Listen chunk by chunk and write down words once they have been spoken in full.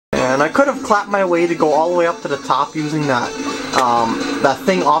And I could have clapped my way to go all the way up to the top using that that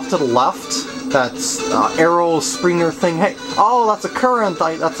thing off to the left. That's arrow springer thing. Hey, oh, that's a current.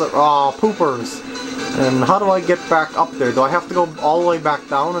 That's a poopers. And how do I get back up there? Do I have to go all the way back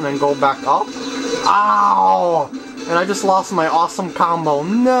down and then go back up? Ow! And I just lost my awesome combo.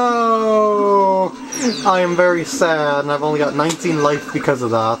 No! I am very sad, and I've only got 19 life because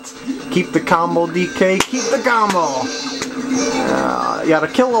of that. Keep the combo, DK. Keep the combo! Yeah, to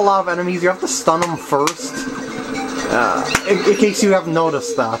kill a lot of enemies, you have to stun them first. In case you haven't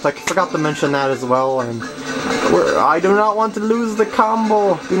noticed that. I forgot to mention that as well. And I do not want to lose the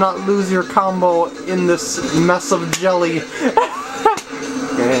combo. Do not lose your combo in this mess of jelly.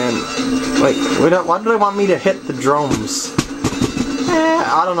 And wait, why do they want me to hit the drums?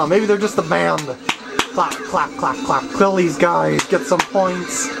 I don't know. Maybe they're just a band. Clap, clap, clap, clap. Kill these guys. Get some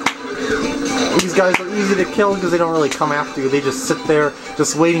points. These guys are easy to kill because they don't really come after you. They just sit there,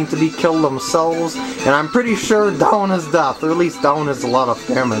 just waiting to be killed themselves. And I'm pretty sure down is death, or at least down is a lot of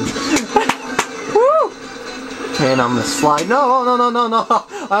damage. Woo! And I'm gonna slide. No, no, no, no, no!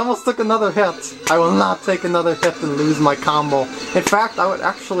 I almost took another hit. I will not take another hit and lose my combo. In fact, I would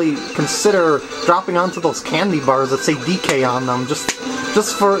actually consider dropping onto those candy bars that say DK on them, just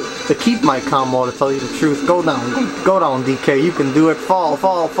to keep my combo, to tell you the truth. Go down, DK, you can do it. Fall,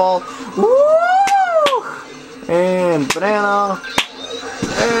 fall, fall. Woo! And banana.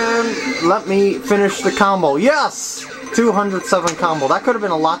 And let me finish the combo. Yes! 207 combo. That could have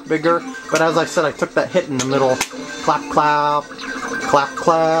been a lot bigger, but as I said, I took that hit in the middle. Clap, clap. Clap,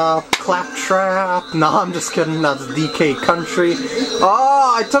 clap. Clap, trap. No, I'm just kidding. That's DK country.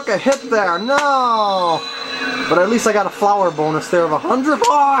 Oh, I took a hit there. No! But at least I got a flower bonus there of 100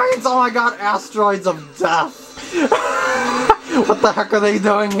 points! Oh my god, asteroids of death! What the heck are they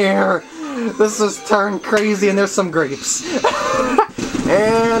doing here? This has turned crazy, and there's some grapes.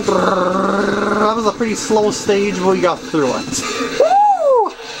 And that was a pretty slow stage, but we got through it.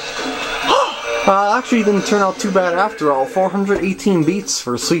 Woo! Actually, it didn't turn out too bad after all. 418 beats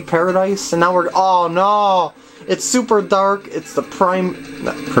for Sweet Paradise, and now we're... Oh no! It's super dark. It's the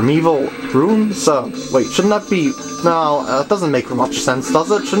primeval runes. Wait, shouldn't that be? No, it doesn't make much sense, does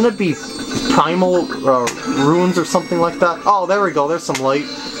it? Shouldn't it be primal runes or something like that? Oh, there we go. There's some light,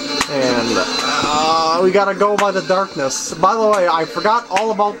 and we gotta go by the darkness. By the way, I forgot all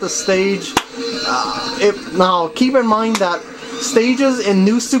about this stage. Now keep in mind that stages in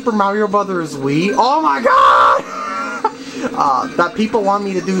New Super Mario Bros. Wii. Oh my God! That people want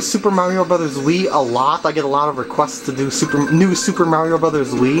me to do Super Mario Bros. Wii a lot. I get a lot of requests to do New Super Mario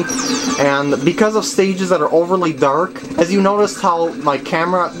Bros. Wii, and because of stages that are overly dark, as you noticed how my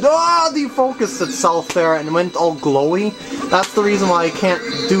camera defocused itself there and went all glowy, that's the reason why I can't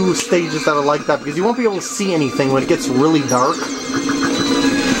do stages that are like that, because you won't be able to see anything when it gets really dark.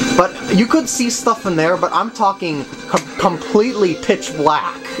 But you could see stuff in there, but I'm talking completely pitch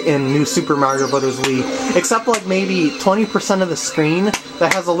black in New Super Mario Bros. Wii, except like maybe 20% of the screen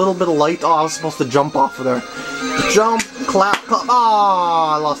that has a little bit of light. Oh, I was supposed to jump off of there. Jump, clap, clap.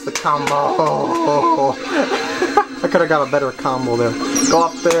 Oh, I lost the combo. I could have got a better combo there. Go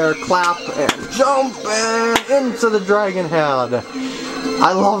up there, clap, and jump, and into the dragon head.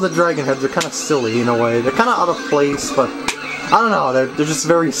 I love the dragon heads. They're kind of silly in a way. They're kind of out of place, but I don't know, they're just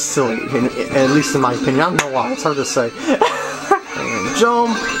very silly, at least in my opinion. I don't know why, it's hard to say. And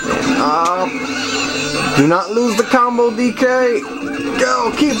jump, and up. Do not lose the combo, DK.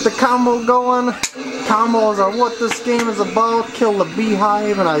 Go, keep the combo going. Combos are what this game is about. Kill the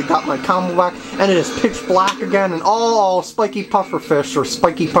beehive, and I got my combo back. And it is pitch black again, and oh, spiky pufferfish, or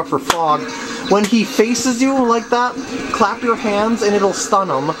spiky puffer frog. When he faces you like that, clap your hands and it'll stun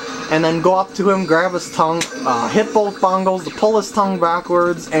him. And then go up to him, grab his tongue, hit both bongos, pull his tongue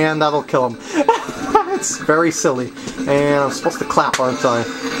backwards, and that'll kill him. It's very silly. And I'm supposed to clap, aren't I?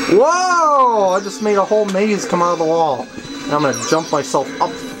 Whoa! I just made a whole maze come out of the wall. And I'm gonna jump myself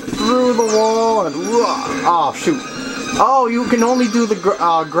up through the wall, and oh, shoot. Oh, you can only do the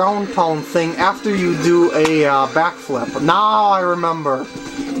ground pound thing after you do a backflip. Now I remember.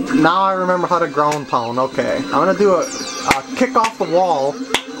 Now I remember how to ground pound. Okay, I'm gonna do a kick off the wall.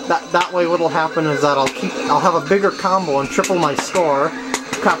 That way what'll happen is that I'll have a bigger combo and triple my score.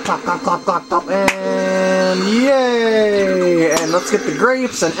 Clap, clap, clap, clap, clap, clap, and yay! And let's get the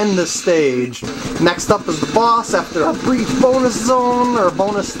grapes and end this stage. Next up is the boss after a brief bonus zone, or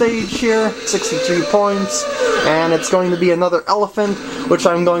bonus stage here, 63 points. And it's going to be another elephant, which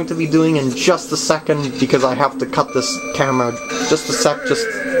I'm going to be doing in just a second, because I have to cut this camera just a sec,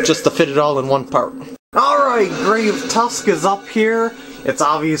 just to fit it all in one part. Alright, Grape Tusk is up here. it's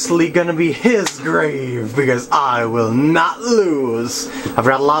obviously gonna be his grave, because I will not lose. I've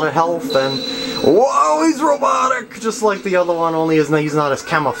got a lot of health, and whoa, he's robotic! Just like the other one, only he's not as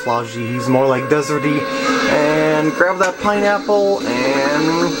camouflagey, he's more like deserty. And grab that pineapple,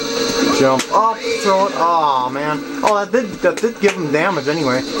 and jump up, throw it, oh man. Oh, that did give him damage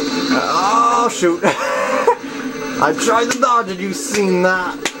anyway. Oh shoot. I tried to dodge it, you've seen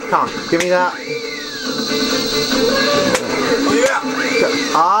that. Come on, give me that. Yeah!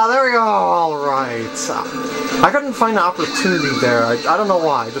 Ah, there we go, alright. I couldn't find an opportunity there, I don't know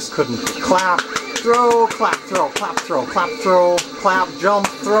why, I just couldn't. Clap, throw, clap, throw, clap, throw, clap, throw, clap, jump,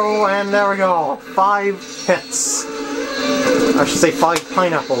 throw, and there we go. 5 hits. I should say 5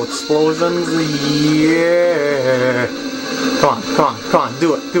 pineapple explosions, yeah! Come on, come on, come on,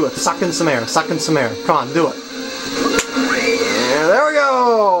 do it, suck in some air, come on, do it. Yeah, there we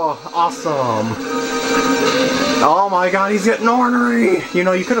go! Awesome! Oh my god, he's getting ornery! You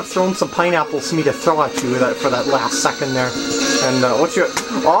know, you could have thrown some pineapples for me to throw at you for that last second there. And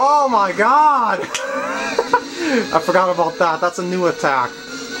oh my god! I forgot about that, that's a new attack.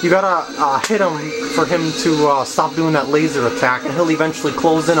 You gotta hit him for him to stop doing that laser attack, and he'll eventually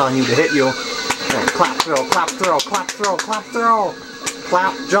close in on you to hit you. And clap, throw, clap, throw, clap, throw, clap, throw!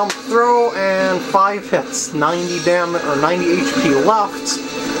 Clap, jump, throw, and 5 hits. 90 damage, or 90 HP left.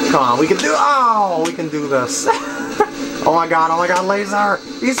 Come on, we can do, oh, we can do this. Oh my god, laser!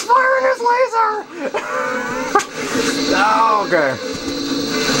 He's firing his laser! Oh, okay.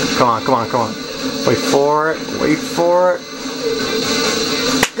 Come on, come on, come on. Wait for it, wait for it.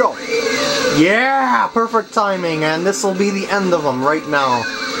 Go! Yeah! Perfect timing, and this will be the end of them right now.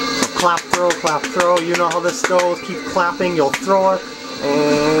 So clap, throw, you know how this goes. Keep clapping, you'll throw it.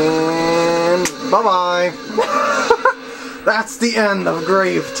 And bye-bye. That's the end of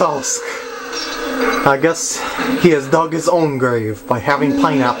Grave Tusk. I guess he has dug his own grave by having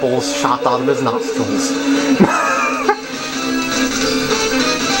pineapples shot out of his nostrils.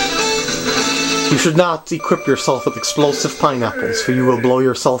 You should not equip yourself with explosive pineapples, for you will blow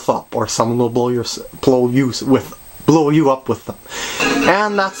yourself up, or someone will blow you up with them.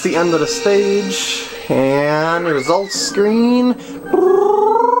 And that's the end of the stage. And results screen.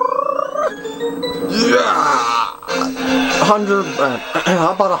 Yeah! 100,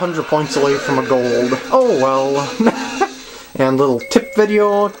 about 100 points away from a gold. Oh well. And little tip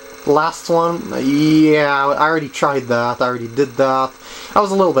video, last one. Yeah, I already tried that, I already did that. I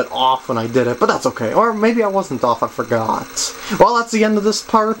was a little bit off when I did it, but that's okay. Or maybe I wasn't off, I forgot. Well, that's the end of this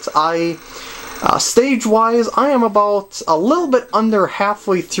part. Stage-wise, I am about a little bit under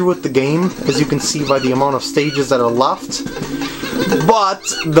halfway through with the game, as you can see by the amount of stages that are left. But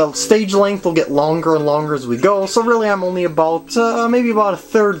the stage length will get longer and longer as we go, so really I'm only about, maybe about a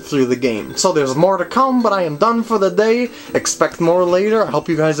third through the game. So there's more to come, but I am done for the day. Expect more later. I hope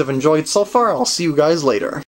you guys have enjoyed so far. I'll see you guys later.